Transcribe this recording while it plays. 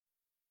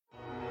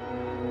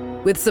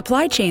With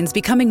supply chains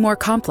becoming more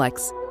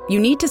complex, you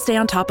need to stay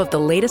on top of the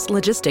latest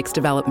logistics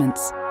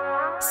developments.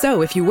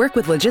 So if you work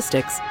with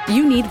logistics,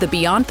 you need the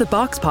Beyond the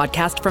Box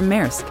podcast from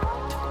Maersk.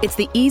 It's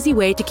the easy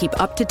way to keep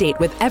up to date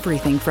with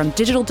everything from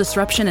digital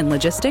disruption in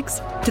logistics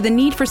to the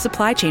need for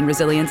supply chain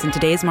resilience in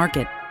today's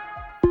market.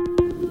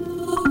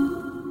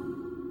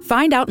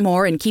 Find out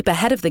more and keep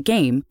ahead of the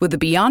game with the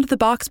Beyond the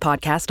Box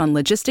podcast on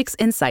logistics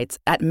insights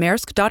at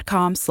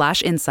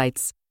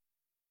maersk.com/insights.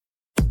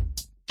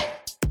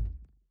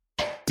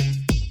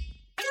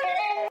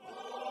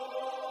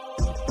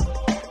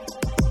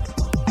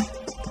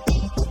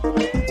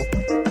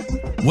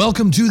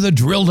 Welcome to the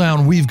Drill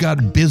Down. We've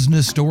got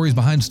business stories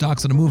behind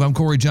stocks on a move. I'm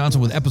Corey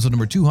Johnson with episode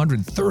number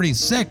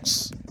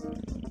 236.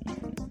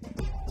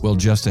 Well,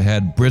 just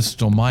ahead,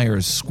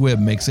 Bristol-Myers Squibb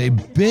makes a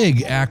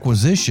big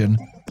acquisition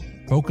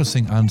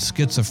focusing on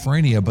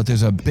schizophrenia, but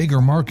there's a bigger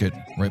market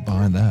right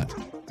behind that.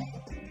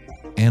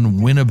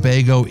 And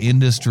Winnebago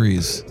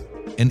Industries,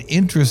 an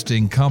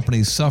interesting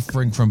company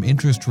suffering from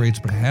interest rates,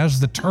 but has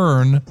the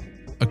turn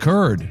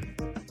occurred?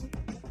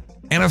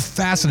 And a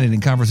fascinating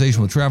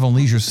conversation with Travel +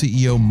 Leisure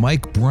CEO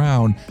Mike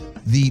Brown.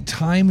 The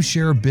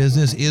timeshare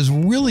business is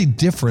really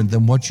different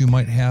than what you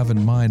might have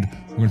in mind.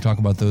 We're going to talk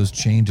about those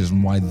changes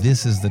and why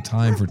this is the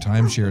time for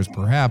timeshares,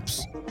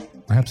 perhaps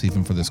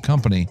even for this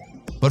company.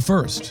 But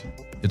first,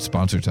 it's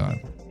sponsor time.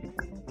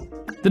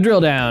 The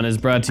Drill Down is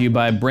brought to you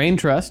by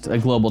Braintrust, a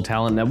global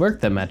talent network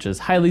that matches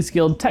highly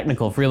skilled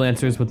technical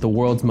freelancers with the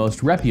world's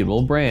most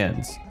reputable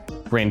brands.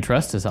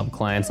 Braintrust has helped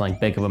clients like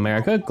Bank of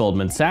America,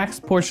 Goldman Sachs,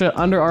 Porsche,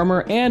 Under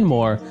Armour, and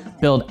more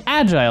build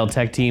agile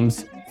tech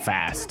teams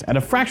fast at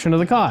a fraction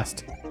of the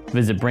cost.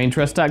 Visit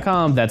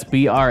Braintrust.com, that's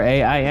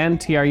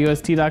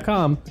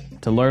BRAINTRUST.com,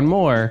 to learn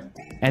more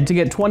and to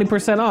get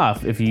 20%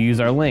 off if you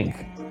use our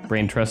link,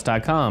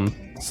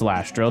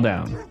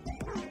 Braintrust.com/drilldown.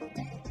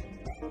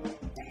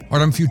 All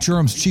right, I'm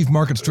Futurum's Chief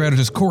Market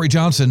Strategist, Corey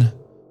Johnson.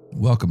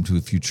 Welcome to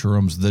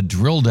Futurum's The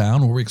Drill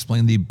Down, where we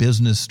explain the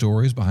business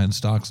stories behind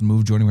stocks and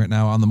move. Joining right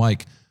now on the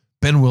mic,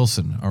 Ben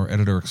Wilson, our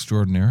editor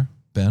extraordinaire.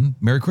 Ben,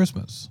 Merry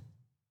Christmas.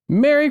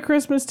 Merry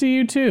Christmas to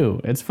you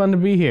too. It's fun to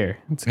be here.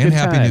 It's a good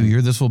Happy time. New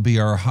Year. This will be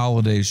our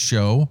holiday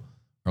show,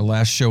 our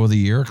last show of the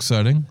year.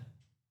 Exciting.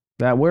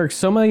 That works.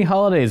 So many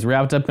holidays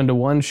wrapped up into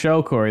one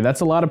show, Corey.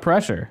 That's a lot of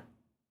pressure.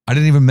 I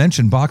didn't even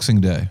mention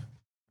Boxing Day.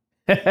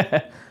 Well,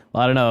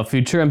 I don't know.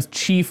 Futurum's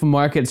Chief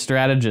Market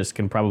Strategist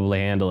can probably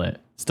handle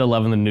it. Still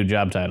loving the new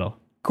job title.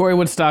 Corey,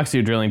 what stocks are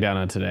you drilling down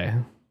on today?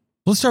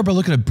 Let's start by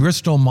looking at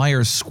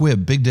Bristol-Myers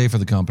Squibb. Big day for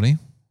the company.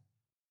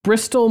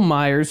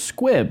 Bristol-Myers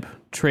Squibb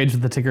trades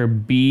with the ticker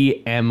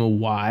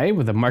BMY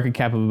with a market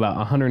cap of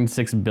about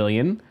 $106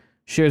 billion.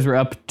 Shares were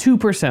up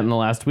 2% in the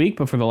last week,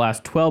 but for the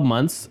last 12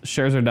 months,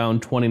 shares are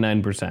down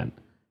 29%.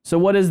 So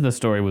what is the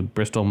story with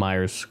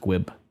Bristol-Myers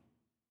Squibb?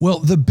 Well,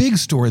 the big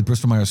story with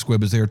Bristol-Myers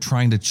Squibb is they're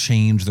trying to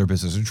change their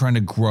business. They're trying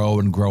to grow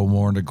and grow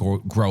more into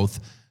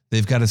growth.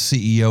 They've got a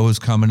CEO who's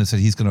come in and said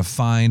he's going to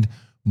find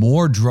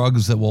more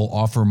drugs that will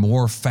offer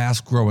more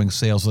fast-growing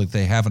sales like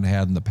they haven't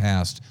had in the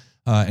past.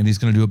 And he's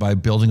going to do it by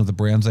building up the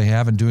brands they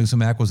have and doing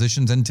some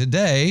acquisitions. And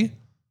today,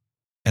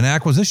 an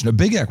acquisition, a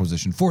big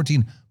acquisition,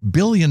 $14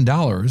 billion,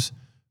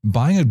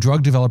 buying a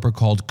drug developer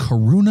called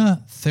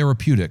Karuna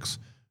Therapeutics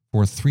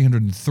for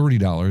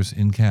 $330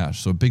 in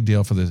cash. So a big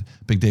deal for the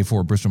big day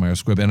for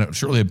Bristol-Myers Squibb, and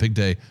surely a big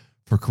day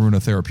for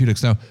Karuna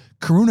Therapeutics. Now,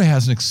 Karuna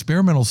has an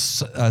experimental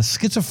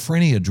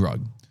schizophrenia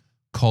drug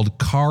called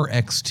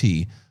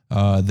KarXT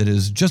that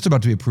is just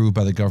about to be approved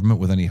by the government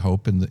with any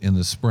hope in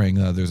the spring.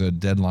 There's a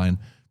deadline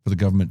for the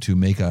government to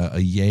make a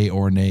yay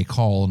or nay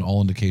call, and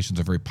all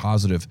indications are very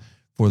positive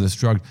for this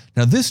drug.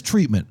 Now, this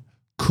treatment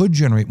could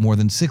generate more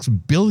than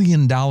 $6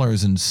 billion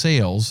in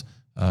sales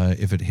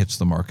if it hits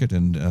the market,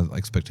 and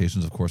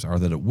expectations, of course, are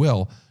that it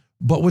will.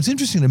 But what's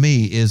interesting to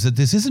me is that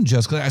this isn't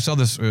just, because I saw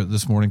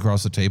this morning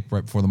across the tape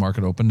right before the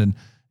market opened,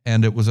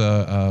 and it was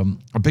a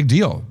big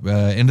deal,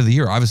 end of the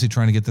year, obviously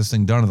trying to get this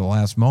thing done at the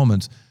last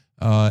moments.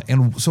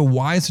 And so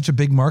why is such a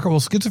big market? Well,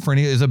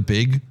 schizophrenia is a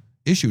big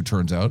issue,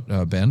 turns out,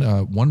 Ben.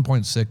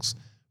 1.6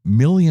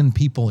 million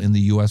people in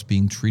the U.S.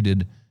 being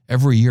treated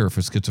every year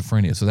for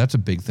schizophrenia. So that's a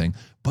big thing.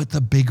 But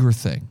the bigger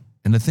thing,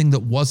 and the thing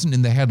that wasn't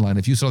in the headline,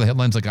 if you saw the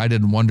headlines like I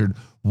did and wondered,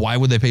 why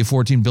would they pay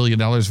 $14 billion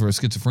for a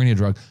schizophrenia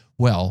drug?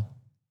 Well,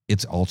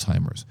 it's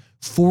Alzheimer's.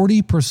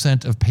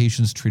 40% of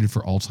patients treated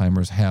for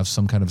Alzheimer's have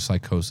some kind of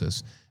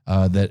psychosis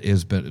that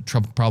is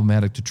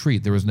problematic to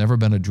treat. There has never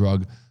been a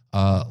drug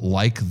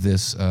like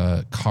this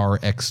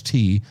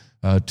KarXT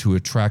to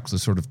attract the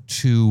sort of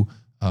two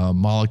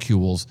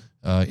molecules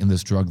in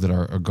this drug that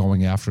are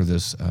going after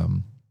this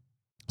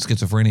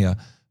schizophrenia.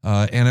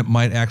 And it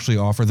might actually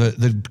offer,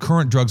 the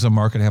current drugs on the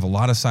market have a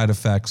lot of side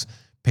effects.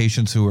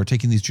 Patients who are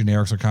taking these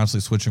generics are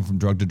constantly switching from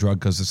drug to drug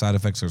because the side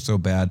effects are so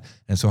bad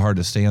and so hard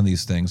to stay on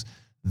these things.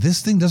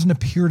 This thing doesn't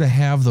appear to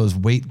have those,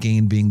 weight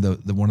gain being the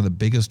one of the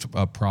biggest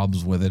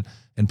problems with it,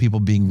 and people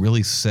being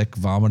really sick,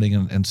 vomiting,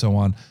 and so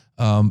on.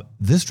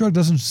 This drug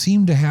doesn't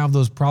seem to have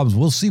those problems.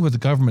 We'll see what the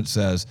government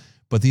says,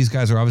 but these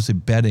guys are obviously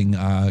betting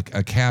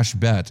a cash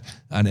bet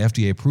on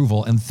FDA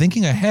approval and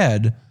thinking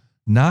ahead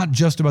not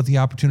just about the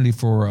opportunity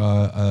for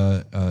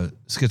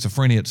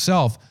schizophrenia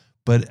itself,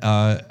 but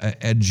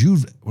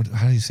adjuvant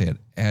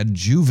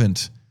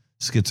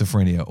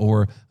schizophrenia,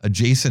 or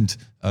adjacent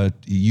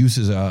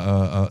uses,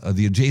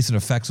 the adjacent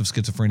effects of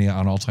schizophrenia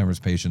on Alzheimer's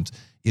patients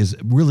is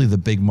really the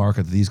big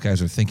market that these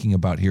guys are thinking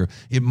about here.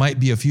 It might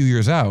be a few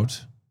years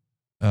out,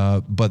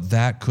 but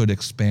that could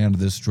expand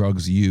this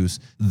drug's use.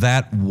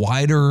 That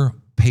wider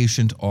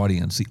patient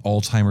audience, the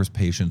Alzheimer's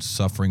patients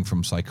suffering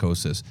from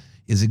psychosis,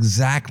 is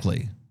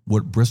exactly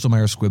what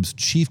Bristol-Myers Squibb's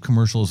chief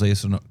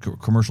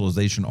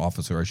commercialization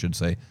officer, I should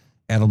say,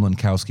 Adam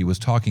Lenkowski, was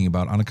talking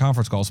about on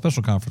a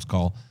special conference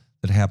call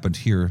that happened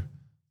here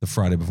the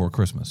Friday before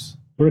Christmas.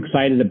 We're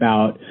excited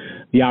about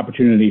the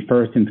opportunity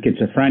first in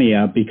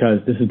schizophrenia because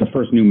this is the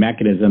first new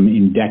mechanism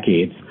in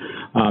decades.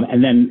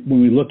 And then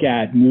when we look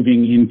at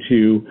moving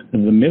into the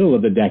middle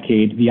of the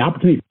decade, the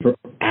opportunity for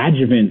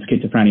adjuvant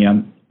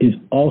schizophrenia is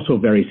also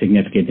very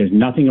significant. There's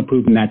nothing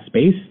approved in that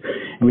space,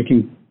 and we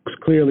can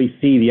clearly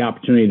see the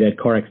opportunity that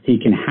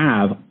KarXT can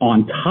have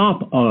on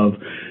top of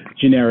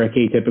generic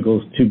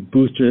atypicals to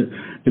boost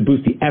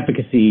the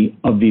efficacy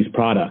of these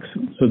products.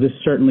 So this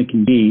certainly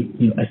can be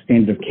a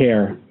standard of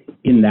care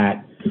in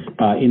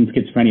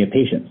schizophrenia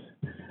patients.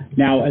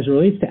 Now, as it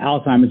relates to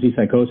Alzheimer's disease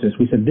psychosis,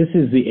 we said this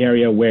is the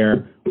area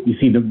where we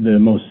see the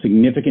most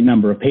significant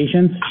number of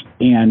patients,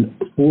 and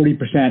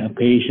 40% of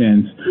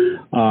patients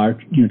are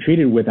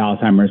treated with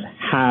Alzheimer's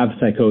have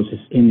psychosis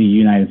in the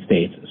United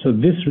States. So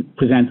this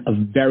presents a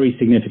very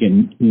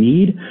significant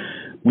need.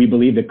 We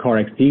believe that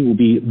KarXT will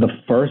be the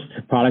first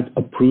product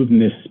approved in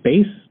this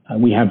space.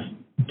 We have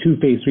 2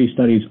 phase 3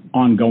 studies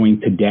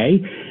ongoing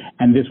today,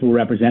 and this will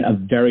represent a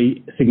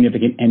very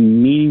significant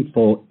and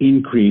meaningful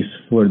increase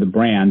for the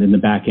brand in the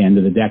back end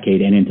of the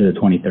decade and into the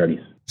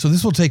 2030s. So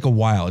this will take a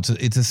while.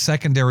 It's a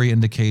secondary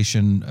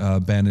indication,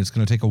 Ben. It's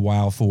going to take a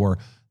while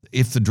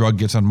if the drug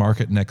gets on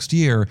market next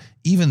year,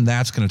 even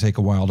that's going to take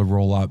a while to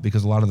roll out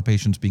because a lot of the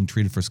patients being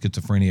treated for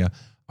schizophrenia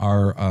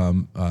are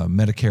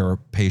Medicare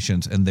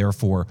patients, and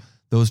therefore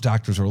those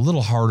doctors are a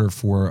little harder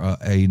for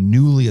a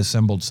newly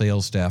assembled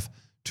sales staff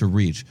to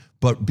reach.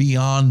 But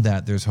beyond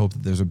that, there's hope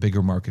that there's a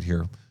bigger market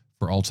here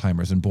for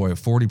Alzheimer's. And boy,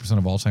 40%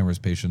 of Alzheimer's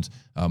patients.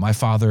 My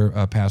father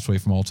passed away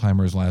from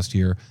Alzheimer's last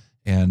year,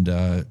 and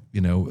I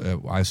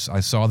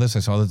saw this. I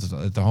saw this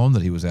at the home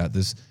that he was at.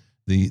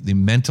 The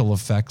mental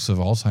effects of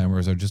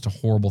Alzheimer's are just a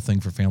horrible thing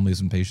for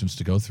families and patients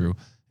to go through.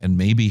 And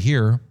maybe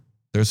here,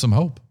 there's some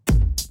hope.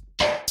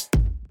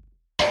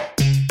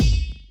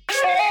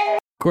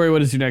 Corey,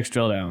 what is your next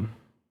drill down?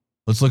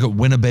 Let's look at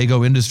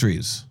Winnebago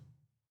Industries.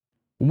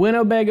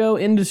 Winnebago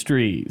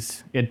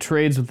Industries. It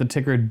trades with the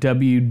ticker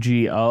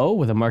WGO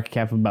with a market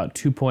cap of about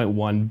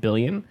 $2.1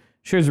 billion.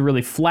 Shares are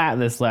really flat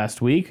this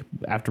last week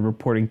after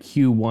reporting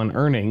Q1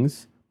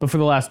 earnings, but for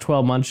the last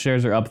 12 months,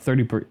 shares are up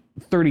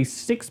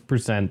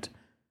 36%.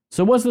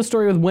 So what's the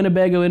story with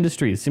Winnebago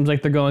Industries? Seems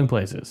like they're going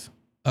places.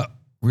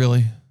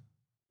 Really?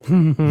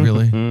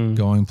 Really?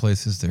 Going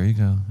places? There you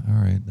go. All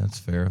right, that's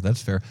fair.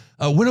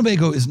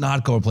 Winnebago is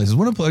not going places.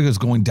 Winnebago is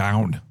going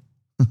down.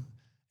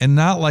 And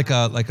not like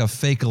a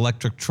fake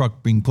electric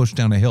truck being pushed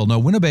down a hill. No,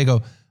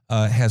 Winnebago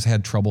has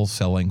had trouble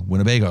selling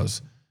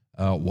Winnebagos.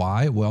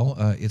 Why? Well,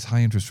 it's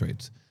high interest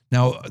rates.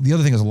 Now, the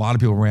other thing is a lot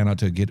of people ran out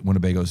to get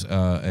Winnebagos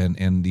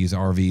and these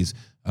RVs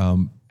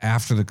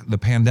after the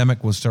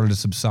pandemic was started to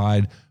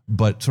subside,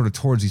 but sort of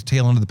towards the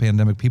tail end of the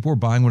pandemic, people were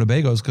buying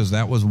Winnebagos because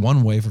that was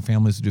one way for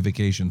families to do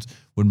vacations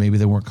when maybe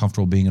they weren't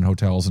comfortable being in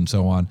hotels and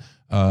so on,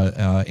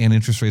 and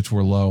interest rates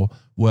were low.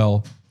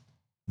 Well,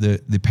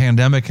 the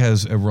pandemic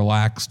has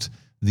relaxed.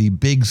 The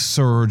big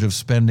surge of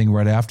spending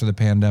right after the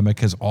pandemic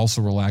has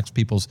also relaxed.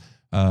 People's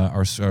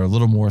are a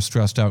little more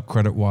stressed out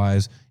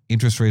credit-wise.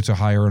 Interest rates are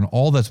higher, and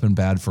all that's been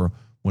bad for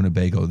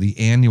Winnebago. The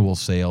annual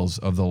sales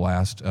of the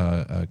last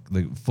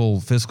the full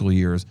fiscal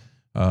years.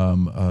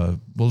 Well,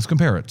 let's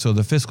compare it. So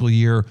the fiscal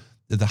year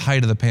at the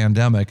height of the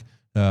pandemic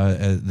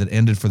that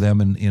ended for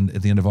them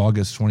at the end of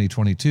August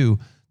 2022,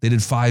 they did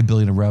 $5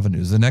 billion in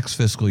revenues. The next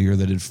fiscal year,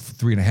 they did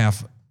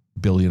 $3.5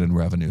 billion in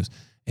revenues.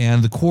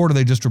 And the quarter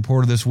they just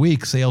reported this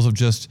week, sales of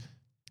just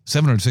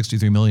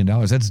 $763 million.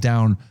 That's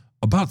down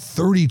about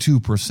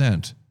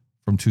 32%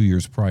 from 2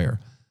 years prior.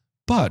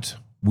 But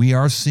we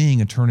are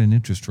seeing a turn in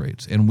interest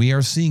rates, and we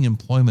are seeing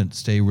employment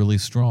stay really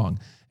strong.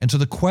 And so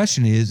the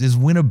question is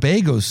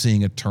Winnebago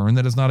seeing a turn?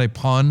 That is not a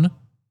pun.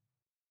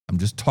 I'm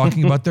just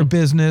talking about their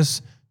business.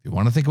 If you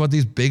want to think about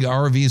these big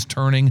RVs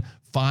turning,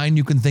 fine,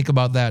 you can think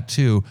about that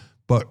too.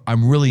 But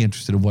I'm really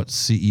interested in what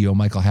CEO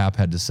Michael Happ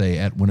had to say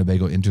at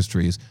Winnebago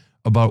Industries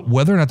about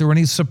whether or not there were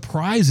any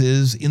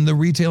surprises in the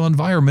retail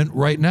environment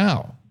right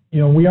now.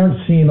 We aren't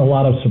seeing a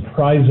lot of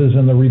surprises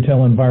in the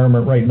retail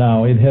environment right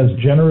now. It has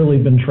generally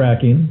been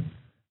tracking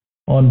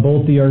on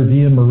both the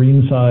RV and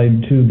marine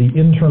side to the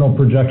internal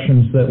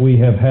projections that we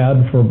have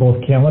had for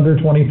both calendar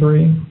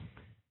 23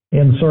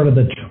 and sort of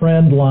the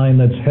trend line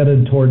that's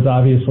headed towards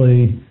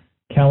obviously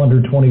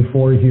calendar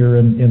 24 here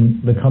in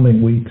the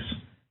coming weeks.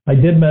 I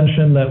did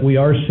mention that we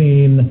are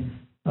seeing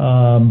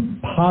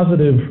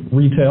positive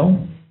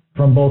retail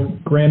from both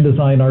Grand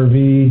Design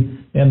RV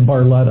and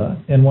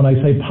Barletta. And when I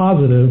say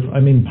positive, I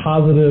mean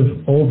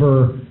positive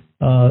over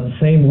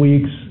same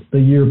weeks the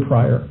year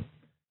prior.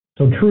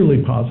 So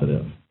truly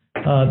positive.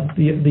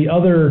 The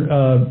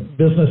other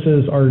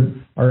businesses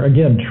are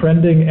again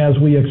trending as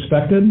we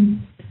expected,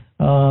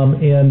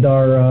 and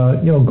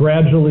are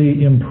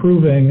gradually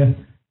improving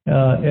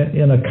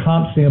in a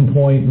comp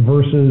standpoint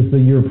versus the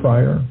year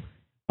prior.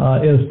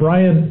 As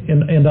Brian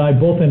and I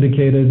both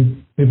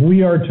indicated, if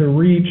we are to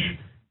reach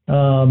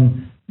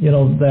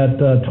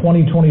that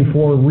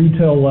 2024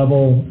 retail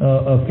level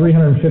of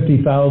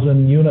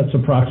 350,000 units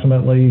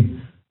approximately,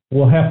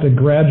 we'll have to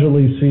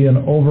gradually see an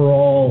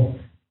overall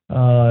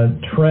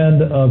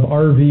trend of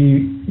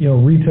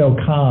RV retail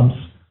comps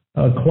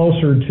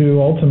closer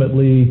to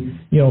ultimately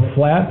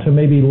flat to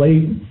maybe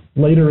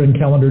later in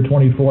calendar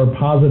 24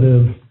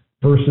 positive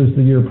versus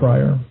the year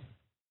prior.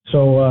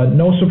 So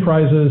no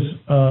surprises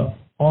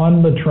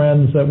on the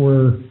trends that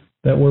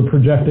we're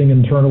projecting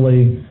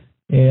internally,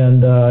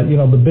 and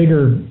the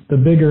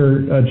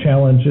bigger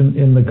challenge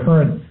in the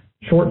current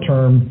short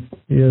term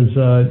is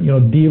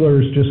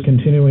dealers just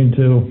continuing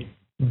to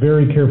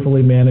very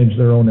carefully manage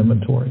their own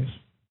inventories.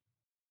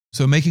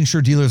 So making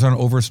sure dealers aren't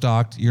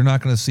overstocked. You're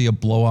not going to see a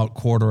blowout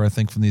quarter, I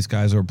think, from these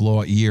guys, or a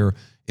blowout year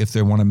if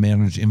they want to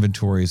manage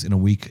inventories in a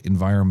weak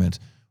environment.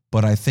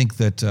 But I think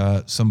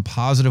that some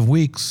positive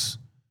weeks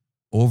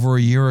over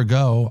a year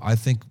ago, I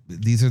think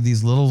these are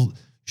these little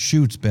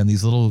shoots, Ben,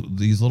 these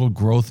little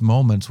growth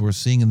moments we're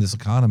seeing in this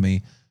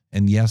economy.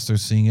 And yes, they're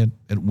seeing it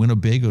at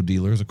Winnebago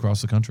dealers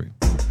across the country.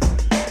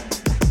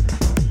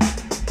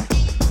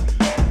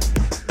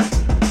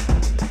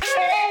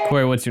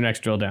 Corey, what's your next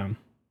drill down?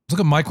 Let's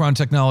look at Micron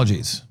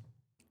Technologies.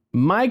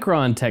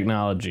 Micron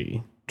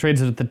Technology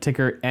trades at the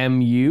ticker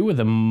MU with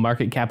a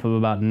market cap of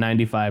about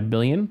 $95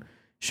 billion.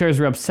 Shares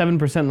are up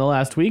 7% in the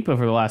last week, but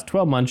for the last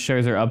 12 months,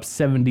 shares are up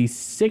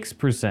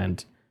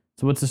 76%.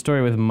 So what's the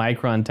story with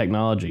Micron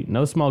Technology?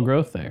 No small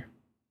growth there.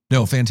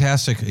 No,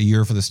 fantastic a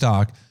year for the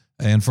stock.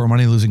 And for a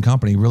money-losing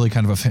company, really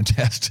kind of a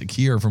fantastic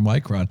year for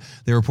Micron.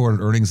 They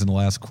reported earnings in the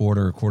last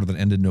quarter that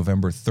ended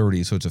November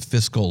 30. So it's a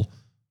fiscal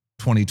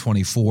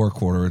 2024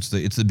 quarter. It's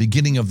the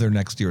beginning of their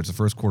next year. It's the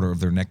first quarter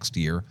of their next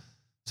year.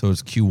 So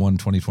it's Q1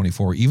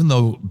 2024. Even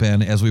though,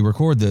 Ben, as we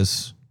record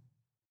this,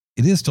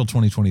 it is still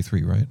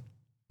 2023, right?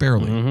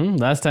 Barely. Mm-hmm.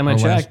 Last time I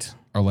checked.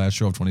 Our last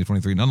show of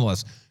 2023.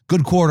 Nonetheless,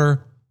 good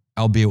quarter,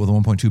 albeit with a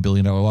 $1.2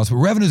 billion loss. But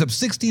revenue's up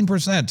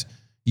 16%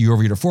 year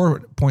over year to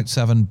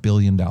 $4.7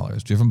 billion.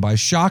 Driven by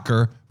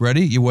shocker.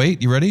 Ready? You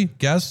wait. You ready?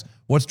 Guess.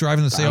 What's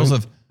driving the sales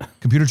of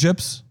computer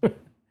chips?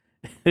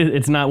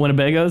 It's not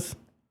Winnebago's?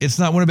 It's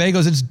not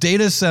Winnebago's. It's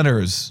data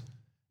centers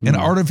and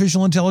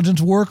artificial intelligence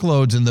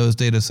workloads in those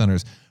data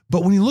centers.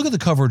 But when you look at the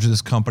coverage of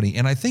this company,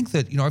 and I think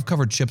that, I've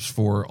covered chips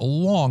for a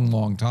long,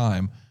 long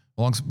time,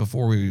 long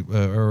before we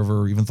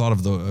ever even thought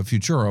of the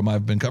Futurum,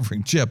 I've been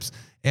covering chips.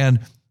 And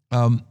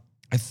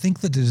I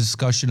think that the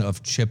discussion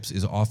of chips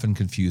is often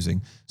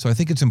confusing. So I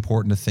think it's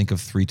important to think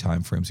of three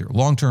time frames here: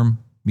 long-term,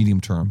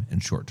 medium-term,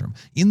 and short-term.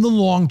 In the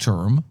long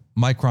term,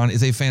 Micron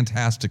is a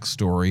fantastic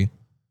story.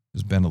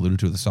 As Ben alluded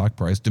to, the stock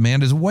price,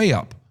 demand is way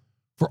up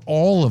for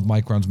all of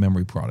Micron's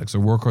memory products.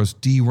 Their workhorse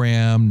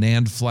DRAM,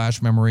 NAND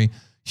flash memory,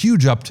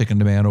 huge uptick in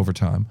demand over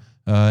time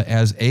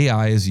as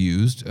AI is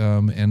used,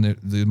 and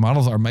the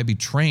models might be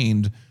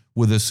trained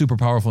with a super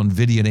powerful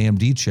NVIDIA and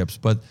AMD chips,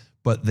 but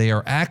they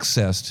are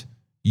accessed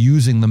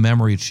using the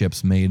memory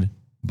chips made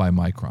by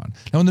Micron.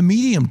 Now, in the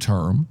medium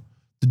term,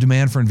 the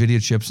demand for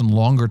NVIDIA chips and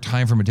longer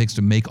time frame it takes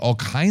to make all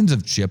kinds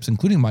of chips,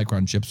 including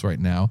Micron chips right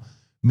now,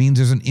 means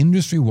there's an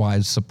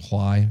industry-wide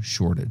supply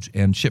shortage.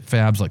 And chip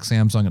fabs like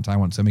Samsung and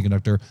Taiwan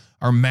Semiconductor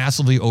are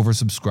massively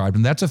oversubscribed,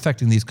 and that's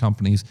affecting these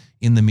companies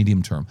in the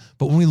medium term.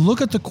 But when we look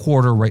at the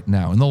quarter right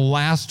now, in the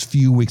last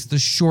few weeks, the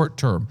short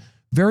term,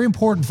 very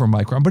important for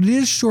Micron, but it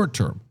is short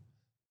term.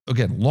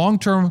 Again,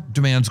 long-term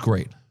demand's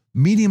great.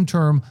 Medium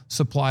term,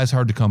 supply is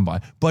hard to come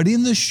by. But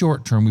in the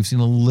short term, we've seen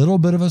a little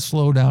bit of a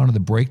slowdown in the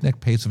breakneck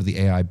pace of the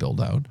AI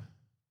build-out.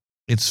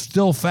 It's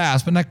still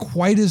fast, but not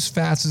quite as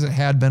fast as it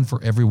had been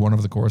for everyone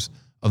over the course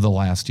of the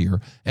last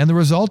year. And the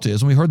result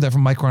is, and we heard that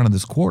from Micron in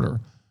this quarter,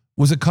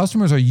 was that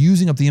customers are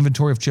using up the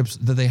inventory of chips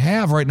that they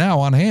have right now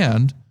on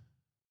hand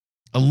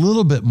a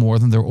little bit more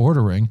than they're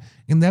ordering.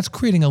 And that's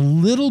creating a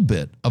little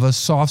bit of a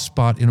soft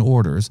spot in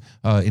orders.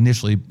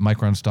 Initially,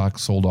 Micron stock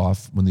sold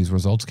off when these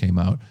results came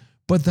out.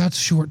 But that's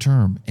short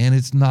term, and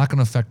it's not going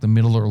to affect the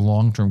middle or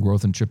long-term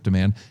growth in chip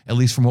demand, at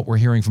least from what we're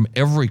hearing from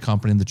every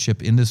company in the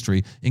chip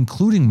industry,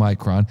 including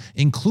Micron,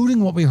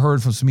 including what we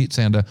heard from Sumit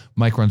Sanda,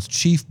 Micron's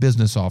chief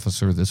business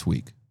officer this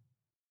week.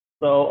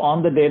 So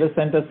on the data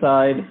center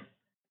side,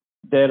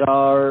 there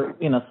are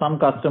some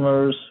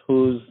customers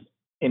whose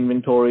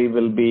inventory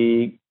will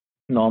be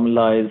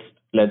normalized,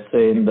 let's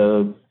say in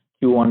the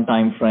Q1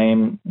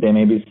 timeframe. There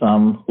may be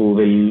some who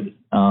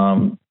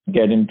will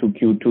get into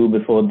Q2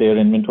 before their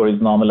inventory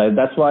is normalized.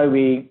 That's why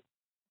we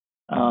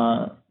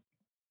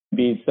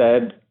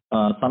said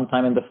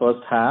sometime in the first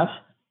half,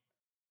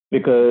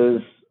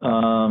 because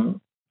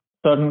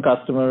certain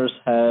customers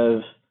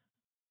have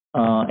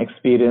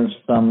experienced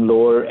some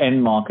lower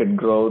end market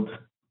growth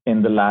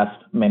in the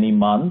last many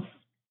months.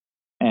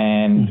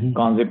 And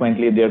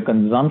consequently, their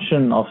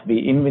consumption of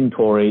the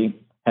inventory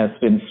has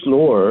been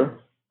slower.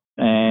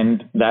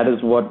 And that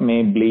is what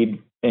may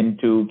bleed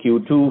into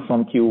Q2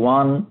 from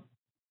Q1.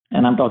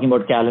 And I'm talking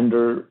about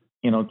calendar,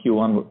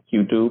 Q1,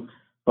 Q2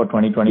 for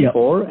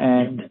 2024. Yep.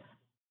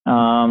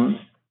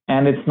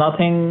 And it's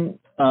nothing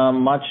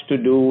much to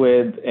do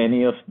with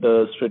any of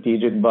the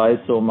strategic buys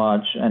so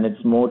much. And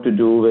it's more to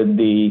do with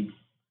the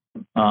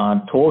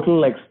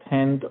total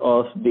extent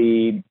of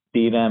the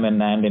DRAM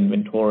and NAND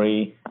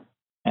inventory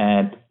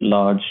at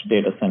large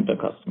data center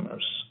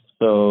customers.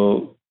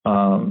 So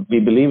we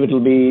believe it will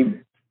be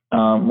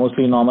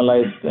mostly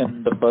normalized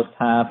in the first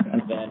half,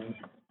 and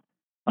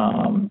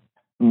then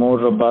more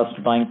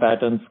robust buying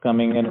patterns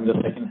coming in the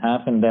second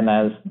half. And then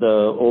as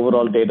the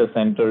overall data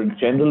center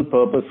general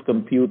purpose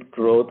compute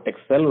growth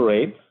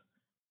accelerates,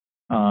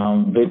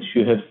 which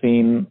you have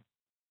seen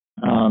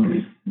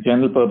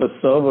general purpose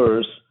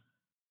servers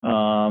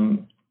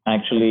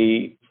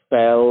actually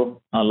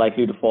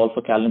likely to fall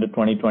for calendar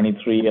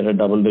 2023 at a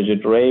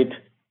double-digit rate.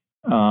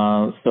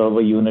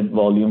 Server unit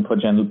volume for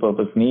general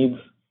purpose needs.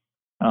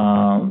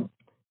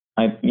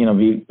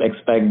 We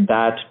expect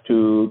that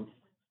to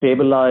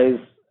stabilize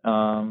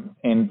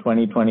in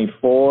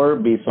 2024,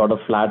 be sort of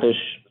flattish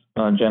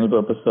general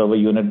purpose server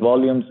unit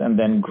volumes, and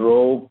then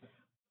grow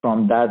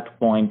from that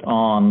point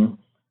on.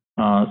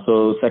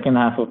 So second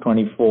half of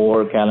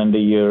 24 calendar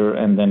year,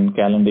 and then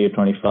calendar year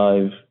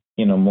 25,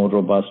 more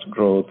robust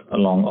growth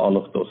along all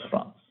of those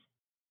fronts.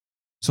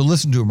 So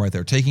listen to him right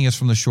there, taking us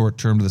from the short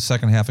term to the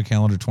second half of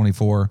calendar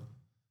 24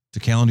 to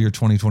calendar year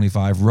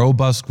 2025,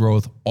 robust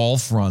growth, all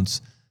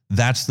fronts.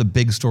 That's the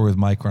big story with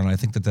Micron. And I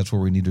think that's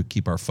where we need to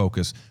keep our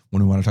focus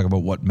when we want to talk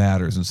about what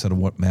matters instead of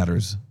what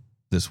matters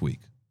this week.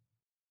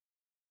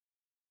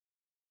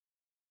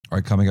 All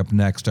right, coming up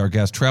next, our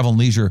guest, Travel and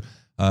Leisure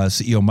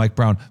CEO Mike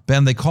Brown.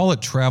 Ben, they call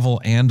it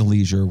Travel and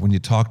Leisure when you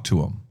talk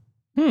to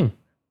him.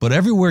 But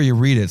everywhere you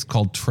read it, it's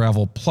called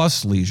Travel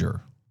Plus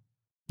Leisure.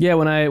 Yeah,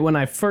 when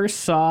I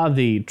first saw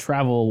the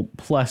Travel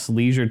Plus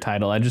Leisure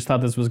title, I just thought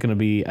this was going to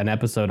be an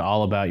episode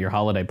all about your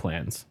holiday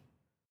plans.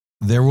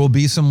 There will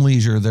be some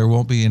leisure. There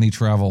won't be any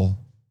travel,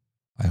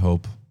 I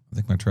hope. I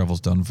think my travel's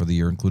done for the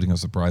year, including a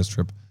surprise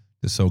trip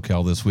to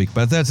SoCal this week.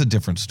 But that's a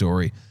different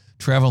story.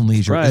 Travel and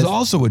leisure is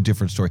also a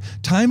different story.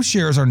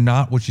 Timeshares are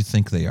not what you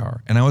think they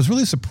are. And I was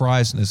really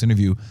surprised in this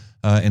interview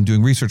and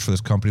doing research for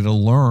this company to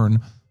learn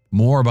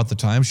more about the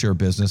timeshare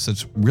business.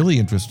 It's really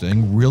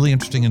interesting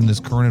in this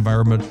current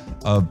environment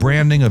of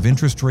branding, of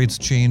interest rates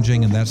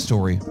changing, and that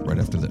story right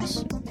after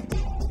this.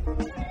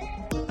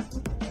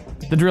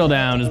 The Drill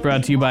Down is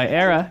brought to you by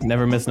Era.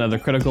 Never miss another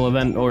critical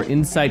event or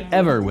insight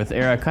ever with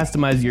Era.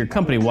 Customize your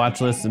company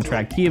watch lists and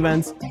track key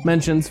events,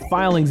 mentions,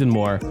 filings, and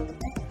more.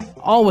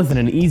 All within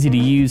an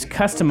easy-to-use,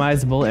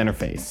 customizable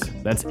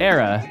interface. That's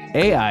Era,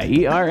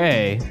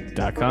 AIERA.com.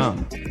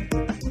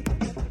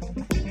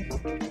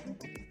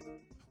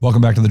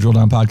 Welcome back to the Drill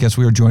Down Podcast.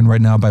 We are joined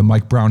right now by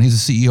Mike Brown.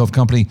 He's the CEO of a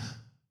company,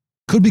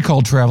 could be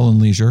called Travel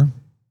and Leisure.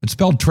 It's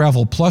spelled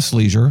Travel Plus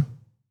Leisure.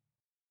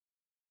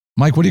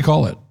 Mike, what do you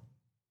call it?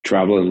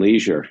 Travel and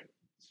Leisure.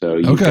 So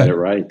you got it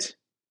right.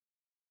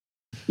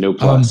 No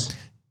plus.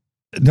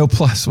 No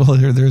plus. Well,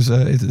 there's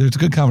a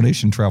good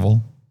combination,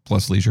 Travel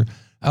Plus Leisure.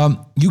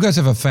 You guys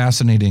have a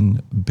fascinating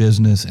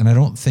business, and I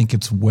don't think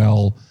it's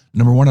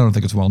number one, I don't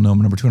think it's well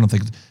known. Number two, I don't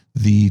think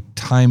the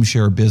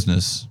timeshare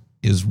business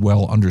is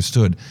well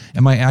understood.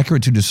 Am I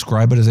accurate to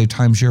describe it as a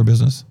timeshare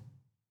business?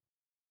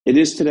 It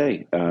is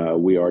today.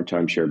 We are a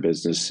timeshare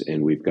business,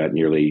 and we've got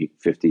nearly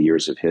 50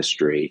 years of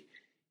history,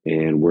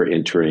 and we're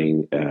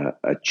entering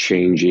a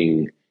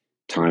changing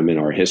time in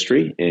our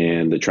history,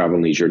 and the Travel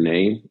and Leisure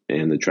name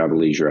and the Travel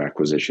and Leisure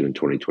acquisition in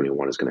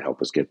 2021 is going to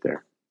help us get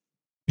there.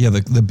 Yeah,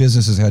 the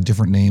business has had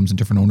different names and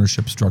different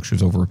ownership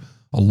structures over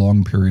a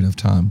long period of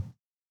time.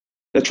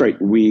 That's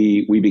right.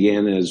 We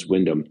began as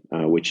Wyndham,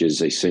 which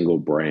is a single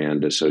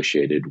brand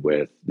associated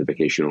with the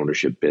vacation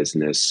ownership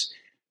business,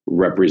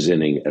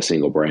 representing a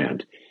single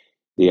brand.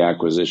 The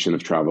acquisition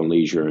of Travel and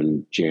Leisure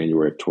in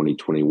January of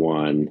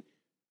 2021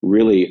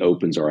 really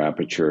opens our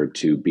aperture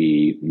to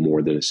be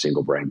more than a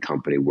single brand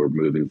company. We're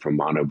moving from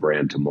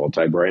mono-brand to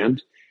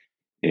multi-brand.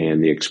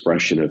 And the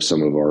expression of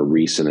some of our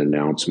recent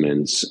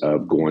announcements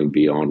of going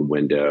beyond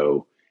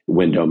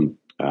Wyndham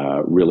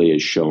really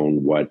has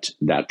shown what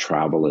that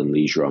Travel and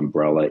Leisure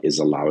umbrella is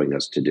allowing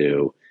us to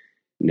do,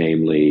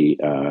 namely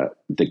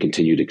the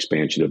continued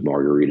expansion of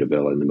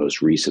Margaritaville and the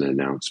most recent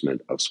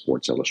announcement of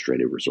Sports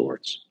Illustrated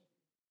Resorts.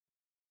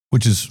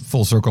 Which is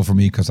full circle for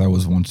me because I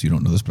was once, you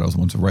don't know this, but I was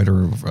once a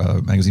writer,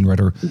 magazine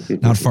writer,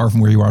 not far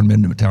from where you are in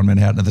Midtown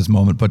Manhattan at this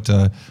moment. But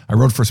I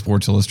wrote for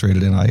Sports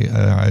Illustrated, and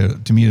I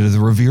to me it is a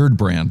revered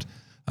brand,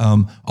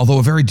 although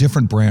a very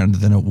different brand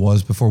than it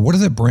was before. What does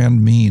that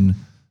brand mean?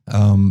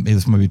 Maybe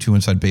this might be too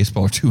inside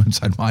baseball or too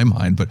inside my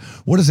mind, but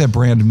what does that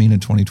brand mean in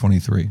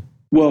 2023?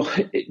 Well,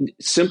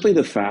 simply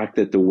the fact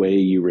that the way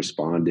you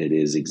responded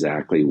is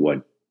exactly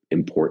what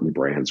important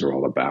brands are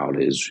all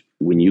about, is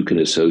when you can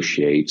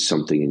associate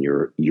something in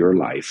your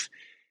life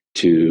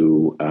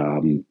to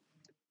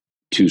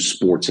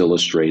Sports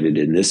Illustrated.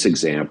 In this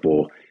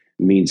example,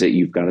 means that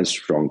you've got a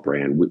strong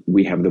brand.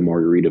 We have the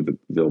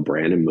Margaritaville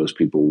brand, and most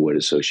people would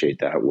associate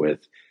that with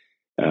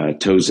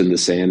toes in the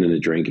sand and a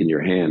drink in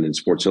your hand. And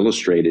Sports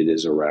Illustrated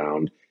is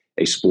around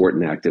a sport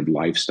and active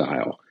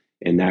lifestyle.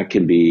 And that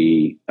can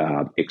be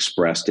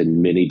expressed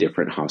in many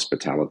different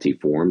hospitality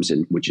forms,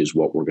 and which is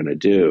what we're going to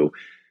do.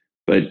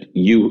 But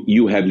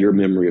you have your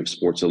memory of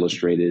Sports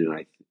Illustrated,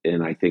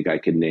 and I think I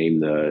can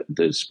name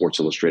the Sports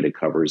Illustrated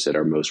covers that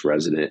are most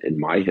resonant in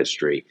my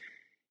history,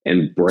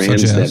 and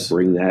brands that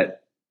bring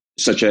that,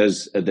 such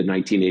as the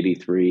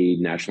 1983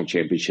 National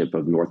Championship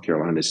of North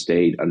Carolina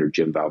State under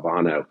Jim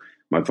Valvano.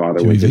 My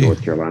father went to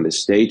North Carolina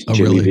State,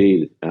 Jimmy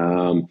V.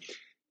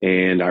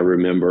 And I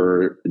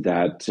remember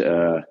that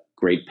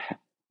great,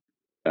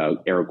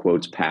 air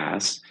quotes,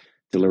 pass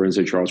to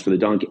Lorenzo Charles for the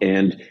dunk.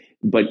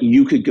 But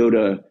you could go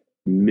to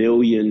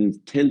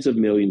tens of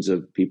millions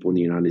of people in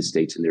the United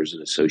States, and there's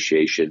an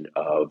association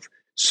of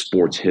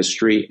sports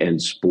history and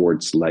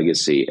sports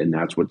legacy. And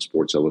that's what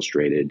Sports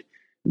Illustrated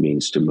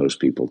means to most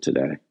people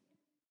today.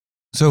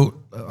 So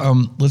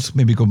let's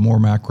maybe go more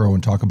macro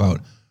and talk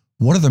about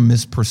what are the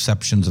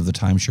misperceptions of the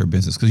timeshare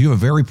business? Because you have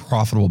a very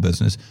profitable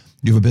business.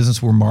 You have a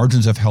business where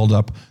margins have held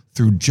up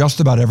through just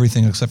about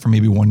everything except for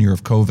maybe 1 year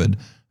of COVID.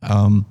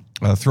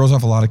 Throws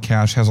off a lot of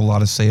cash, has a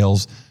lot of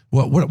sales.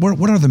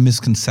 What are the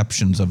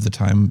misconceptions of the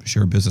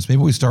timeshare business?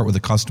 Maybe we start with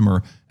the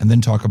customer and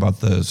then talk about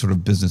the sort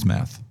of business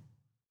math.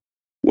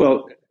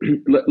 Well,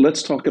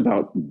 let's talk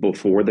about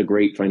before the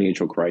great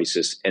financial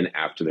crisis and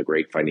after the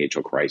great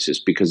financial crisis,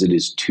 because it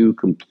is two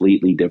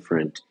completely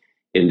different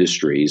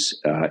industries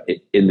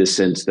in the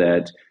sense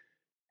that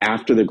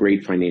after the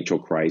great financial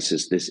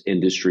crisis, this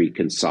industry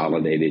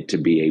consolidated to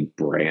be a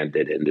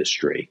branded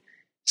industry.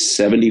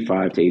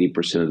 75 to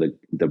 80% of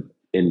the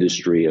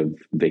industry of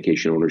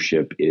vacation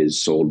ownership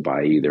is sold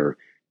by either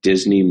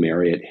Disney,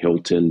 Marriott,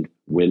 Hilton,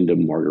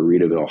 Wyndham,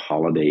 Margaritaville,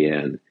 Holiday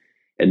Inn.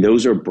 And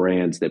those are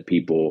brands that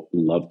people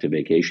love to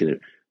vacation in.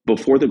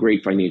 Before the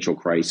great financial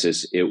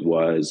crisis, it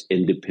was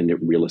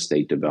independent real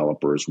estate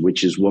developers,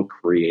 which is what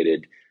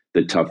created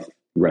the tough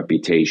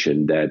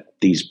reputation that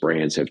these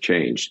brands have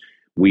changed.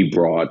 We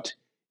brought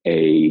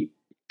a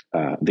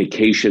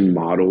vacation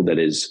model that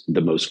is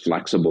the most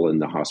flexible in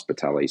the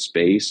hospitality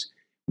space.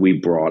 We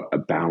brought a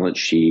balance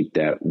sheet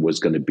that was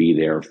going to be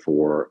there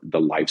for the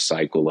life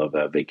cycle of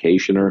a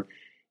vacationer.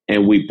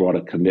 And we brought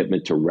a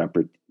commitment to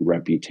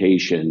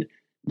reputation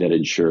that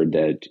ensured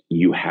that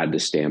you had to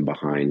stand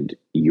behind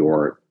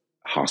your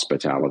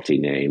hospitality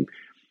name.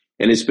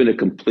 And it's been a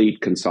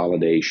complete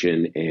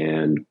consolidation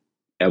and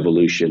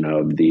evolution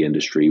of the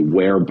industry,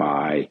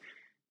 whereby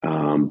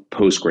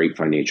post-great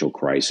financial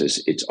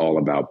crisis, it's all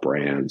about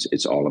brands,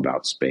 it's all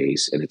about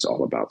space, and it's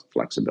all about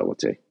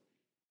flexibility.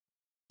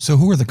 So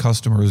who are the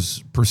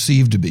customers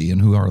perceived to be, and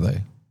who are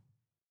they?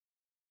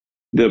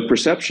 The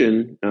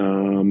perception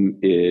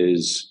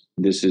is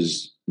this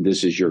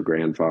is your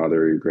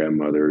grandfather, your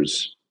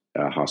grandmother's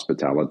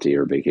hospitality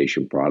or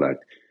vacation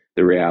product.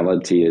 The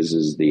reality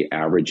is the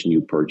average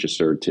new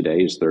purchaser today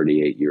is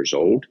 38 years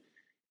old.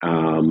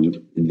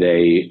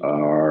 They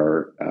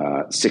are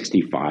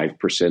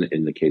 65%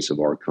 in the case of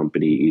our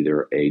company,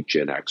 either a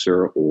Gen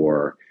Xer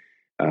or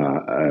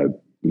a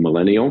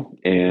millennial.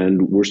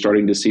 And we're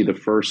starting to see the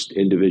first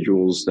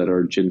individuals that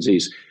are Gen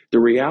Zs. The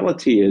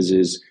reality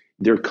is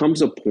there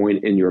comes a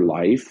point in your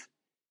life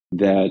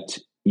that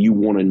you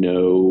want to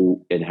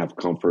know and have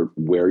comfort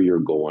where you're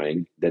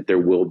going, that there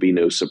will be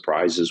no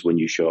surprises when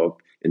you show up.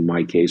 In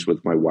my case,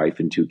 with my wife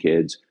and 2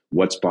 kids,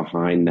 what's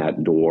behind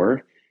that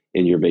door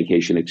in your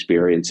vacation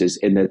experiences,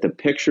 and that the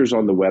pictures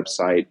on the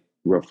website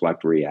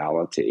reflect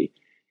reality.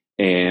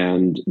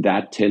 And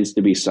that tends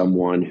to be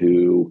someone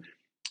who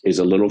is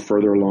a little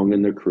further along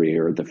in their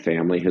career, the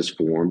family has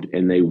formed,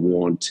 and they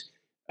want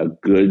a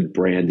good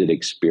branded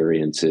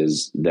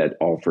experiences that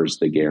offers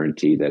the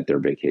guarantee that their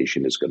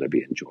vacation is going to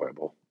be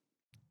enjoyable.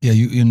 Yeah,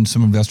 you in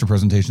some investor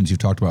presentations, you've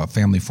talked about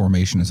family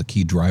formation as a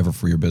key driver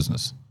for your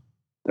business.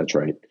 That's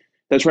right.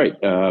 That's right.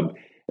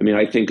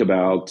 I think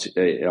about,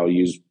 I'll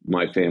use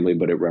my family,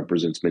 but it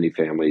represents many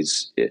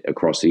families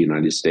across the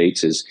United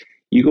States, is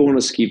you go on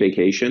a ski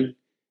vacation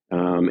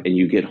and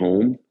you get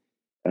home,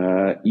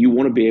 you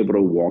want to be able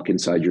to walk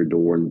inside your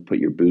door and put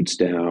your boots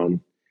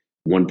down.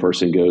 One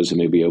person goes and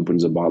maybe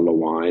opens a bottle of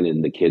wine,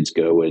 and the kids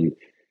go and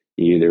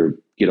either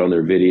get on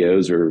their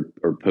videos or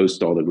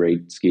post all the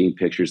great skiing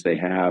pictures they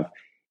have.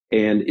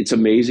 And it's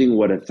amazing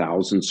what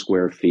 1,000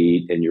 square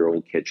feet in your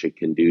own kitchen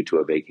can do to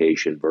a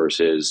vacation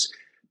versus,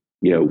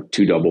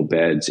 2 double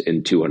beds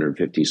in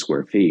 250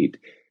 square feet.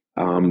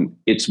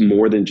 It's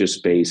more than just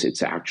space.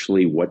 It's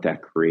actually what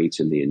that creates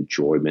in the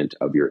enjoyment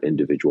of your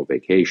individual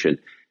vacation.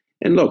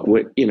 And look,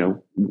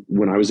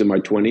 when I was in my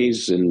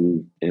 20s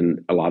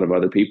and a lot of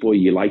other people,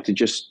 you like to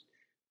just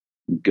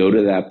go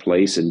to that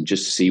place and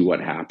just see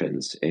what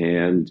happens.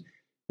 And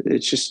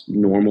it's just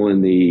normal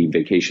in the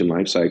vacation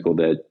life cycle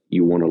that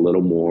you want a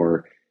little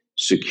more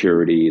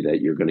security,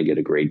 that you're going to get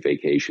a great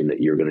vacation,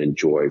 that you're going to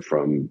enjoy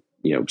from,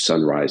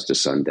 sunrise to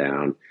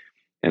sundown.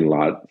 And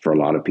for a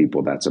lot of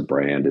people, that's a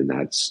brand, and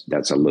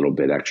that's a little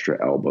bit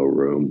extra elbow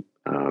room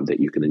that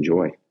you can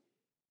enjoy.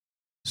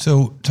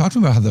 So talk to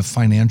me about how the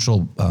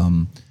financial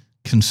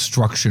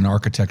construction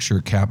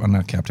architecture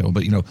not cap table,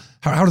 but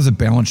how does the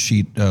balance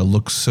sheet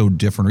look so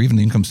different, or even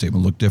the income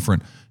statement look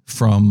different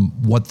from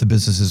what the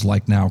business is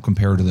like now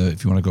compared to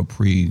if you want to go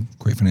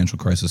pre-Great Financial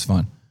Crisis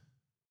fund?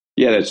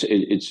 Yeah,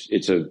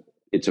 it's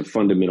a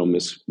fundamental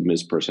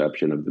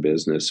misperception of the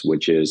business,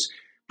 which is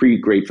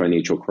pre-Great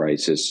Financial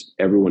Crisis,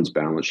 everyone's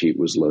balance sheet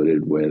was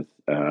loaded with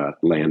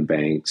land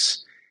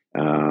banks,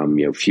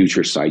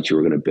 future sites you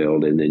were going to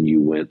build, and then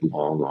you went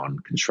long on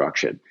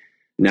construction.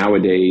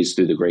 Nowadays,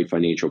 through the Great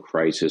Financial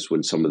Crisis,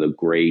 when some of the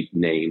great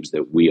names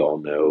that we all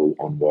know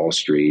on Wall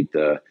Street,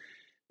 the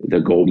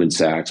Goldman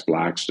Sachs,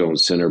 Blackstone,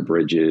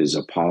 Centerbridges,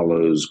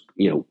 Apollos,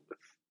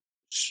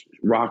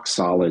 rock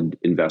solid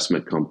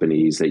investment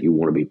companies that you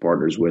want to be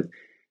partners with,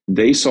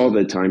 they saw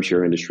the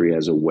timeshare industry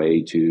as a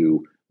way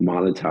to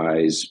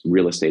monetize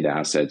real estate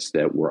assets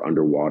that were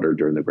underwater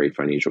during the Great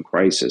Financial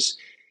Crisis.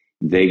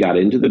 They got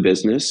into the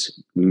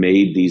business,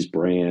 made these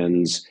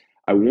brands,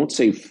 I won't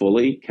say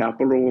fully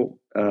capital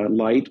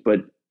light,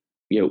 but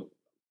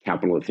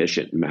capital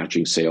efficient,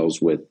 matching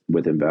sales with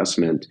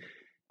investment.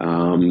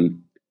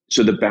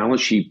 So the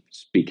balance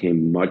sheets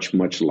became much,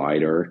 much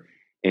lighter,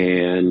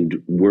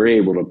 and we're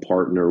able to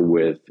partner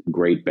with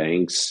great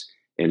banks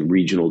and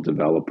regional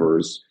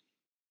developers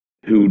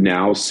who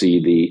now see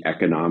the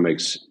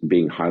economics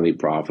being highly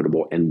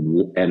profitable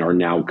and are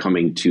now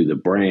coming to the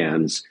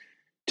brands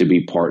to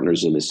be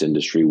partners in this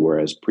industry,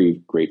 whereas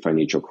pre-Great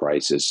Financial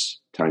Crisis,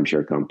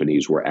 timeshare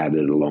companies were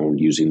added alone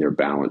using their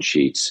balance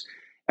sheets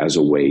as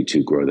a way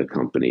to grow the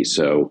company.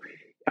 So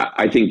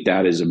I think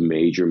that is a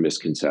major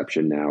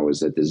misconception now, is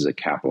that this is a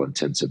capital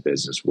intensive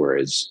business, where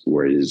it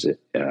is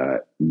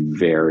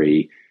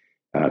very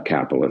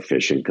capital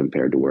efficient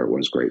compared to where it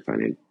was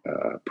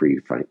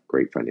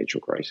pre-Great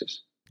Financial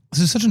Crisis. This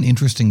is such an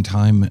interesting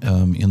time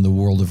in the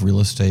world of real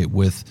estate,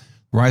 with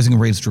rising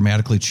rates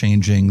dramatically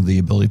changing the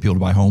ability of people to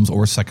buy homes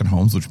or second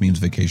homes, which means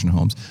vacation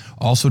homes.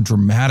 Also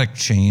dramatic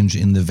change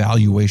in the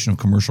valuation of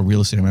commercial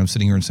real estate. I mean, I'm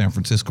sitting here in San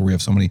Francisco where we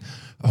have so many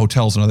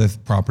hotels and other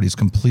properties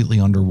completely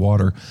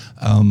underwater.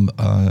 And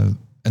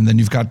then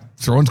you've got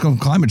throw in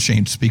climate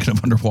change, speaking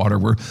of underwater,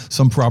 where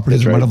some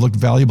properties that might have looked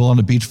valuable on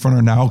the beachfront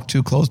are now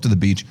too close to the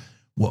beach.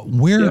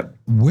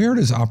 Where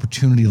does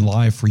opportunity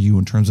lie for you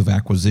in terms of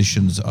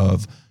acquisitions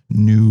of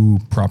new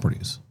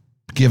properties,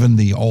 given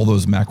all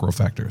those macro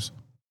factors?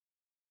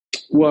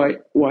 Well,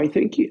 I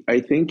think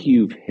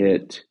you've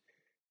hit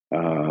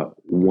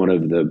one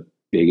of the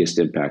biggest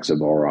impacts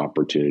of our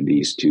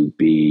opportunities to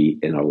be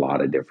in a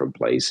lot of different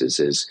places.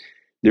 Is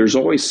there's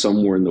always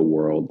somewhere in the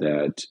world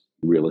that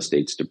real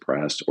estate's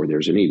depressed, or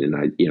there's a need,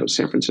 and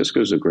San Francisco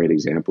is a great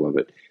example of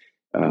it,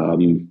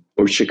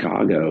 or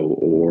Chicago,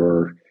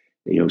 or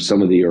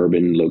some of the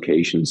urban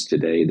locations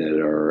today that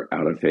are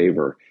out of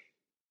favor.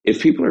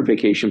 If people are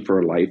vacation for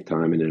a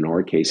lifetime, and in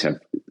our case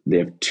they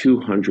have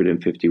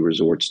 250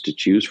 resorts to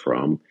choose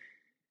from,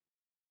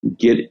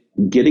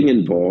 getting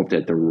involved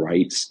at the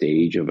right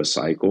stage of a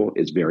cycle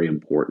is very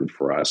important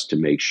for us to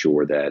make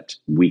sure that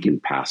we can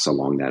pass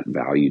along that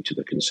value to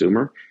the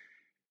consumer.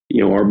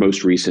 Our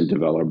most recent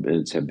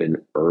developments have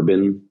been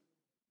urban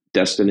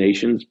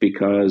destinations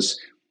because,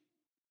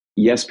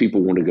 yes,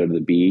 people want to go to the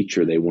beach,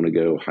 or they want to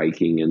go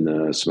hiking in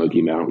the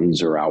Smoky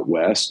Mountains or out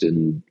west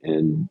and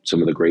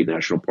some of the great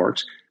national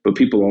parks. But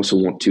people also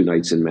want 2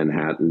 nights in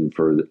Manhattan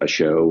for a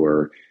show,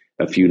 or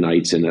a few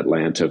nights in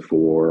Atlanta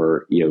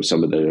for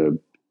some of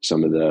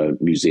the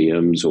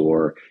museums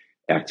or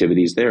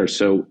activities there.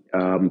 So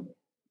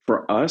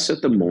for us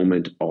at the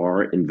moment,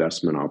 our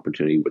investment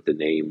opportunity with the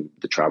name,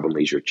 the Travel and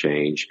Leisure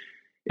Change,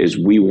 is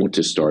we want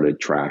to start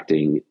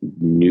attracting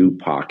new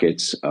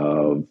pockets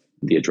of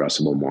the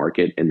addressable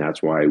market. And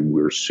that's why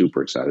we're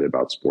super excited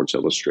about Sports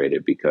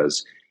Illustrated,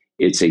 because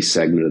it's a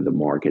segment of the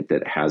market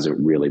that hasn't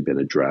really been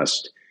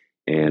addressed.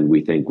 And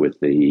we think with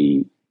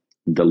the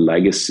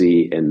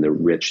legacy and the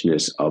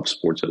richness of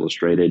Sports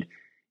Illustrated,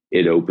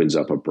 it opens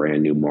up a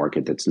brand new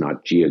market that's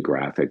not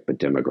geographic, but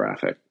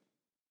demographic.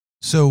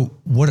 So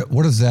what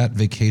does that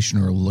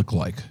vacationer look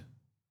like?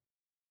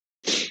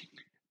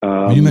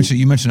 You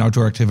mentioned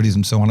outdoor activities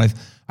and so on.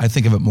 I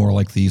think of it more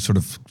like the sort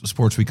of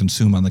sports we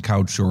consume on the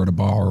couch or at a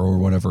bar or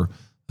whatever.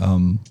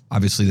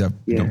 Obviously that,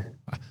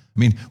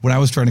 when I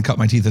was trying to cut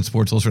my teeth at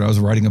Sports Illustrated, I was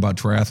writing about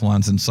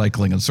triathlons and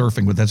cycling and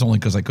surfing, but that's only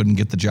because I couldn't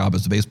get the job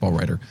as a baseball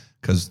writer,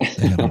 because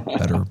they had a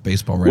better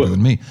baseball writer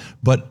than me.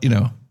 But,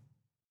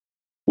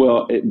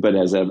 but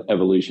as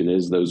evolution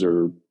is, those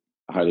are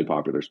highly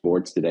popular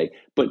sports today.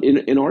 But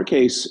in our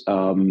case,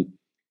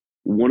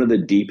 one of the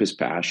deepest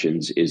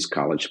passions is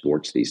college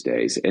sports these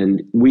days.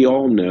 And we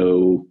all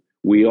know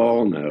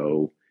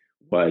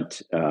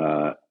what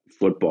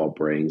football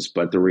brings.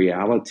 But the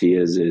reality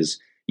is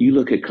you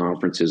look at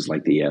conferences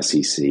like the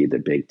SEC,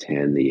 the Big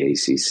Ten, the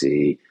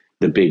ACC,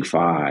 the Big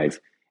Five,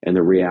 and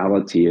the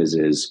reality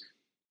is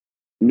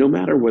no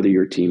matter whether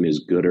your team is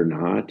good or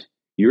not,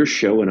 you're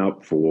showing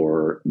up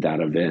for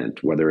that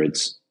event, whether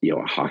it's,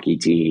 a hockey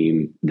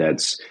team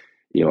that's,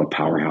 a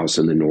powerhouse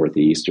in the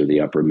Northeast or the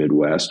upper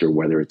Midwest, or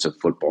whether it's a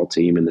football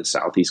team in the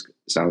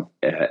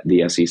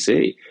the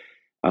SEC.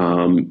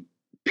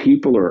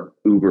 People are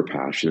uber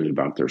passionate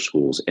about their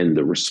schools, and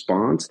the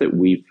response that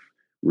we've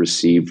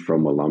received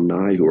from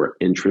alumni who are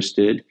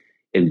interested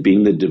in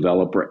being the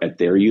developer at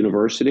their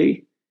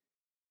university,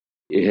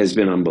 it has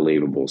been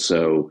unbelievable.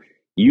 So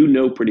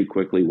pretty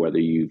quickly whether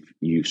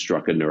you've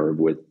struck a nerve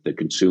with the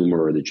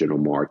consumer or the general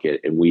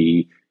market. And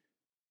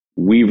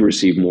we've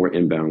received more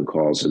inbound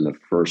calls in the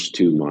first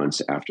 2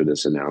 months after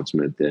this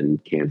announcement than,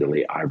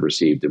 candidly, I've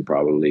received in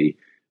probably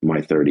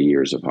my 30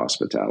 years of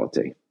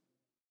hospitality.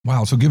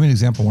 Wow. So give me an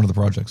example of one of the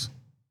projects.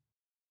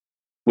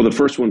 Well, the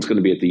first one's going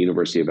to be at the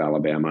University of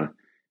Alabama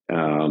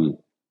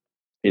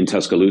in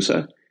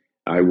Tuscaloosa.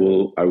 I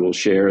will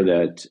share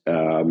that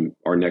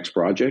our next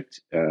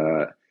project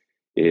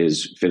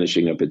is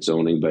finishing up its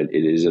zoning, but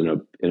it is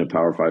in a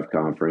Power 5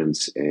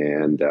 conference,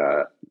 and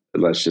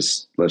let's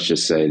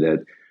just say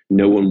that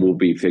no one will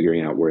be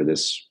figuring out where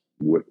this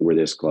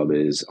club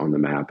is on the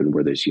map and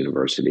where this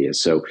university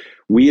is. So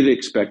we'd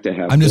expect to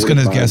have. I'm just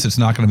going to guess it's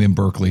not going to be in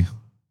Berkeley.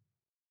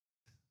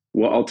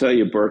 Well, I'll tell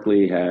you,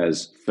 Berkeley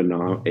has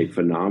a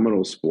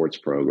phenomenal sports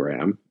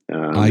program.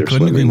 I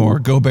couldn't agree more.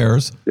 Go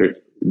Bears.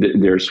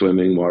 They're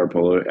swimming, water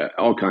polo,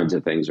 all kinds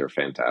of things are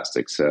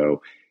fantastic.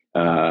 So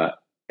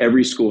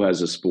every school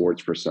has a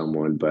sports for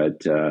someone, but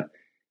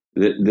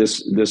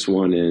this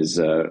one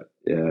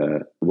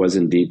was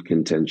in deep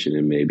contention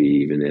and maybe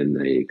even in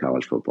the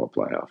college football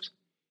playoffs.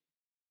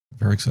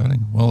 Very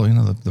exciting. Well,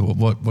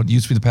 what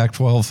used to be the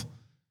Pac-12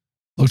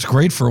 looks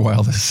great for a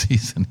while this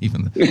season.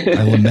 Even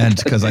I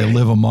lament because I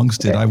live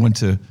amongst it. I went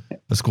to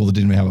a school that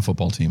didn't even have a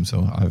football team, so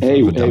I've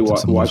adopted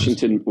some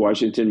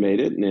Washington made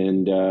it,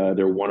 and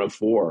they're one of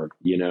four.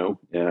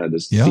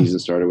 This season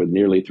started with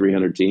nearly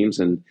 300 teams,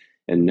 and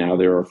now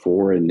there are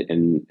four,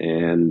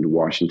 and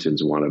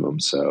Washington's one of them.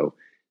 So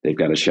they've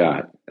got a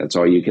shot. That's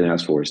all you can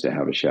ask for, is to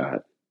have a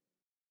shot.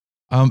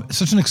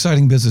 Such an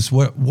exciting business.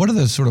 What are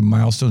the sort of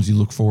milestones you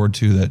look forward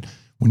to that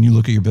when you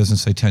look at your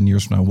business, say 10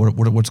 years from now,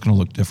 what's going to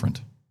look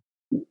different?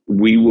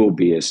 We will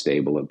be a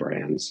stable of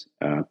brands.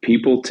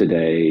 People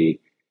today,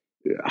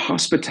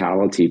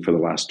 hospitality for the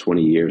last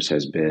 20 years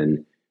has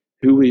been,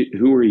 who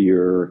are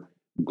your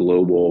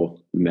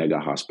global mega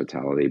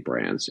hospitality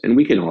brands? And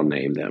we can all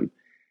name them.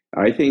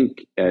 I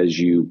think as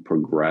you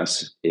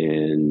progress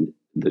in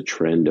the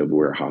trend of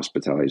where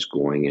hospitality is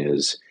going,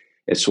 it's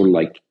sort of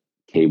like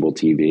cable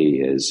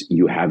TV is,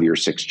 you have your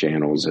 6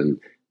 channels and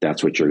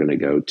that's what you're going to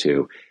go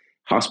to.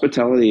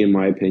 Hospitality, in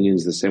my opinion,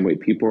 is the same way.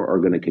 People are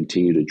going to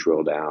continue to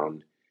drill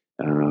down,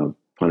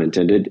 pun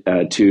intended,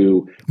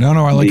 to... No,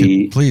 I like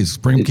it. Please,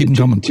 keep them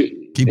coming.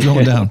 Keep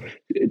drilling down.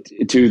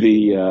 To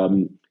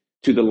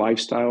the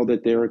lifestyle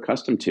that they're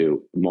accustomed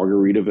to.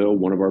 Margaritaville,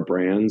 one of our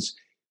brands,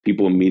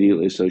 people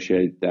immediately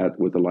associate that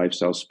with the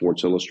lifestyle.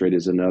 Sports Illustrated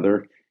is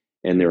another.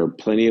 And there are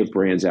plenty of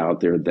brands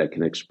out there that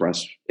can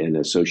express and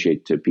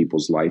associate to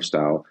people's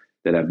lifestyle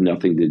that have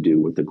nothing to do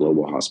with the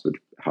global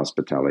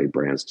hospitality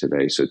brands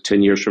today. So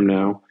 10 years from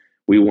now,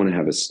 we want to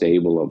have a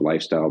stable of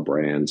lifestyle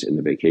brands in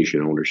the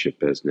vacation ownership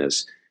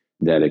business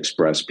that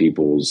express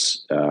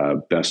people's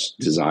best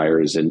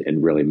desires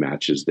and really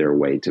matches their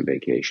way to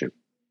vacation.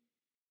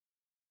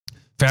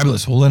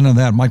 Fabulous. We'll end on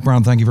that. Mike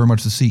Brown, thank you very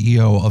much, the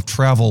CEO of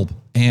Travel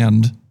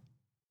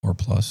or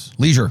Plus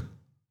Leisure.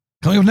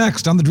 Coming up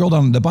next on the Drill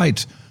Down, the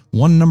Bite,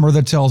 one number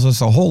that tells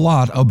us a whole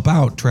lot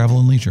about travel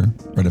and leisure,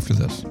 right after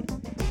this.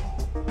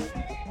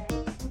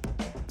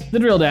 The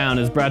Drill Down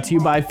is brought to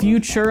you by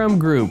Futurum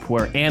Group,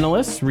 where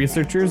analysts,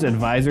 researchers,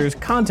 advisors,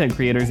 content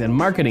creators, and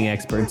marketing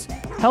experts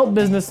help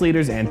business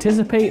leaders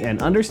anticipate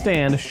and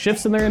understand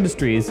shifts in their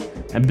industries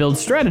and build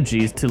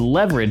strategies to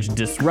leverage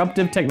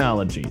disruptive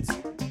technologies.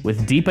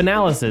 With deep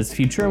analysis,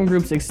 Futurum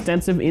Group's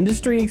extensive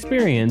industry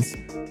experience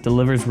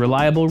delivers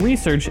reliable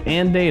research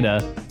and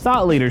data,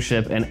 thought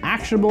leadership, and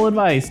actionable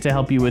advice to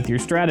help you with your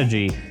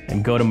strategy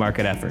and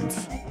go-to-market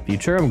efforts.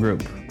 Futurum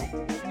Group.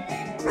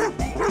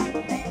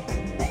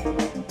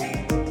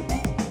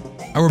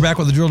 We're back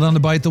with the Drill Down, the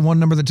Bite, the one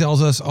number that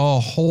tells us a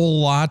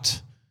whole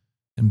lot.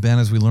 And Ben,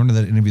 as we learned in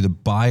that interview, the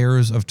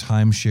buyers of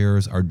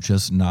timeshares are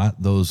just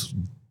not those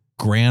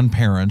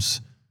grandparents.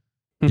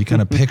 You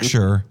kind of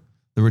picture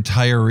the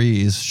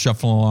retirees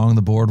shuffling along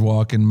the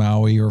boardwalk in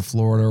Maui or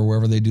Florida or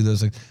wherever they do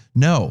this. Like,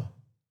 no,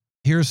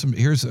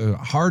 here's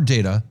hard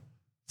data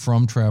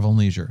from Travel and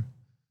Leisure.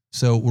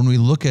 So when we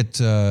look at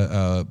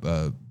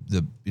the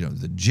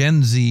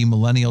Gen Z,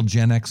 Millennial,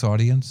 Gen X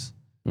audience,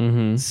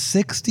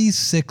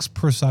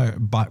 66%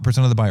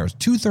 of the buyers,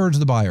 2/3 of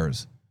the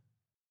buyers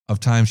of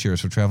timeshares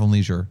for Travel and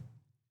Leisure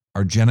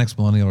are Gen X,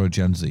 Millennial, or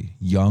Gen Z.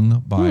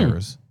 Young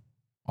buyers,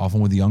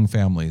 often with young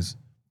families,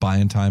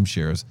 buying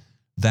timeshares.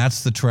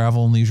 That's the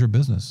Travel and Leisure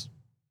business.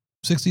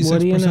 66%.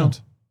 What do you know?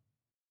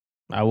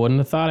 I wouldn't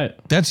have thought it.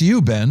 That's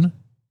you, Ben.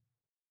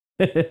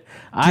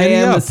 I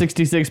am the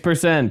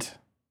 66%.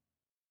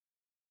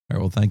 All right,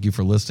 well, thank you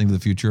for listening to the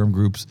Futurum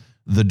Group's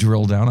The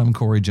Drill Down. I'm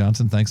Corey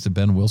Johnson. Thanks to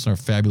Ben Wilson, our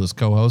fabulous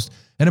co-host.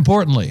 And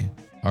importantly,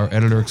 our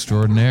editor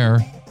extraordinaire.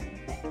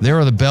 There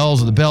are the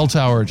bells of the bell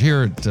tower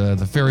here at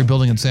the Ferry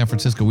Building in San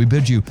Francisco. We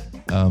bid you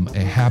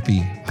a happy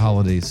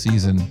holiday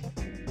season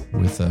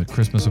with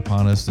Christmas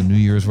upon us. The New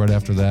Year's right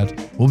after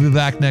that. We'll be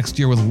back next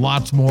year with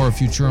lots more of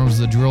Futurum's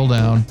The Drill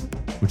Down,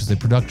 which is a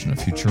production of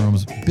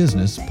Futurum's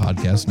Business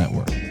Podcast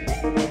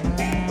Network.